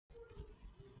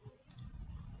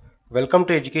Welcome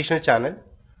to educational channel.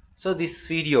 So this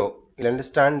video you'll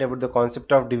understand about the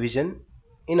concept of division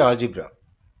in algebra.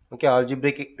 Okay,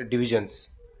 algebraic divisions.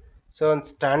 So on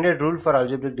standard rule for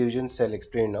algebraic divisions I'll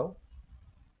explain now.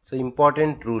 So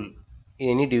important rule in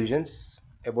any divisions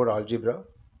about algebra: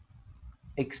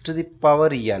 x to the power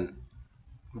n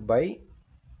by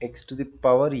x to the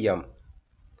power m.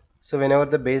 So whenever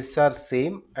the bases are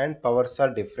same and powers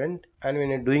are different, and when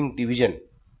you're doing division,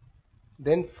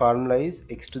 then formula is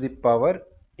x to the power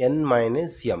n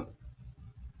minus m.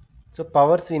 So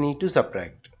powers we need to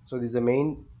subtract. So this is the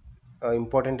main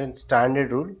important and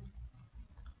standard rule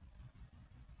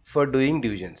for doing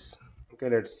divisions. Okay,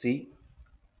 let's see.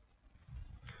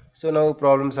 So now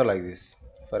problems are like this.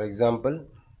 For example,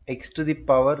 x to the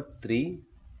power 3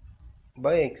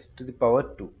 by x to the power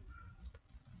 2.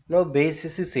 Now base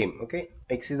is the same. Okay,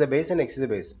 x is the base and x is the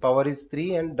base. Power is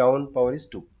 3 and down power is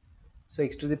 2. So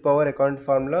x to the power account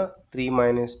formula 3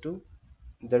 minus 2,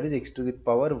 that is x to the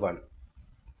power 1.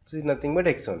 So it's nothing but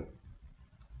x only.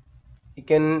 You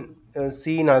can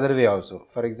see in other way also.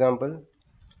 For example,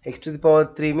 x to the power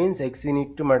 3 means x we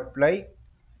need to multiply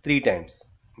 3 times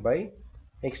by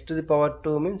x to the power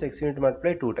 2 means x we need to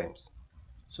multiply 2 times.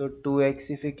 So 2x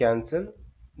if we cancel,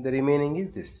 the remaining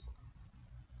is this.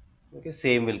 Okay,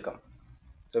 same will come.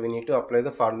 So we need to apply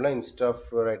the formula instead of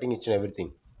writing each and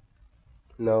everything.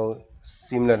 Now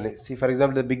similarly, see for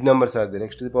example the big numbers are there,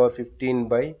 x to the power 15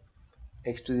 by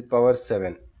x to the power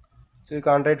 7. So you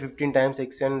can't write 15 times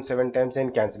x and 7 times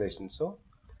n cancellation. So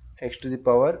x to the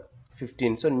power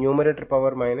 15. So numerator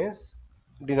power minus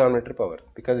denominator power,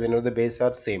 because whenever the base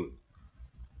are same,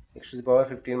 x to the power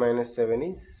 15 minus 7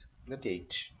 is that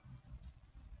 8.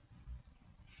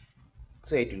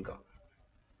 So 8 will come.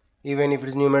 Even if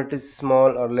its numerator is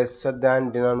small or lesser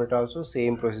than denominator, also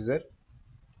same procedure.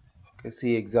 Okay,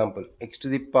 see example, x to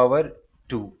the power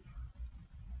 2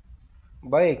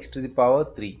 by x to the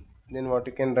power 3. Then what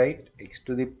you can write, x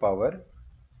to the power.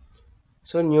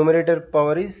 So numerator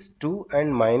power is 2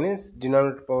 and minus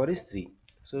denominator power is 3.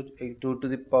 So 2 to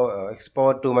the power x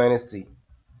power 2 minus 3,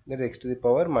 that is x to the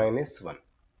power minus 1.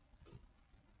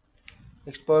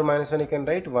 X power minus 1 you can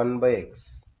write 1 by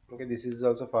x. Okay, this is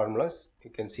also formulas.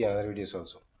 You can see other videos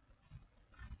also.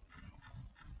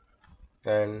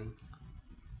 And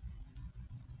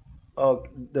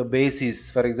the base is,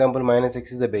 for example, minus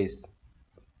x is the base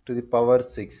to the power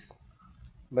 6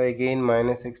 by again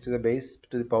minus x to the base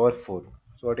to the power 4.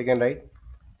 So what you can write?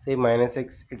 Say minus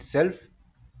x itself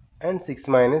and 6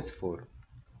 minus 4.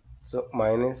 So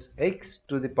minus x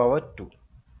to the power 2.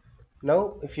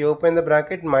 Now if you open the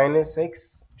bracket, minus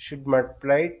x should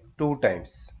multiply 2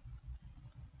 times.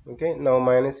 Okay, now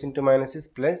minus into minus is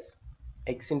plus,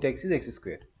 x into x is x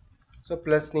square. So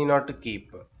plus need not to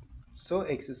keep. So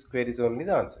x square is only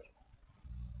the answer.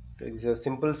 So this is a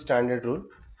simple standard rule.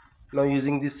 Now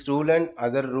using this rule and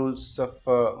other rules of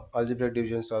algebraic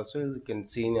divisions also you can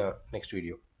see in next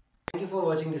video. Thank you for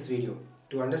watching this video.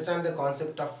 To understand the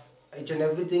concept of each and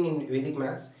everything in Vedic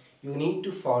maths, you need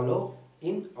to follow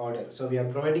in order. So we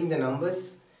are providing the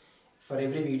numbers for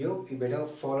every video. You better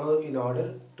follow in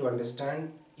order to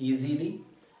understand easily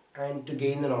and to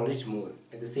gain the knowledge more.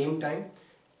 At the same time,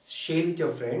 share with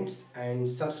your friends and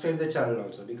subscribe the channel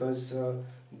also, because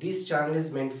this channel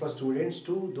is meant for students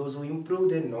too, those who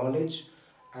improve their knowledge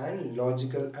and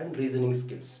logical and reasoning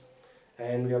skills.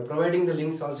 And we are providing the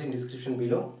links also in description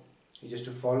below. You just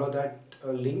to follow that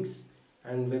links,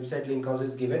 and website link also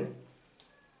is given.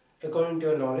 According to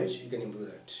your knowledge, you can improve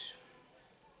that.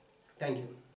 Thank you.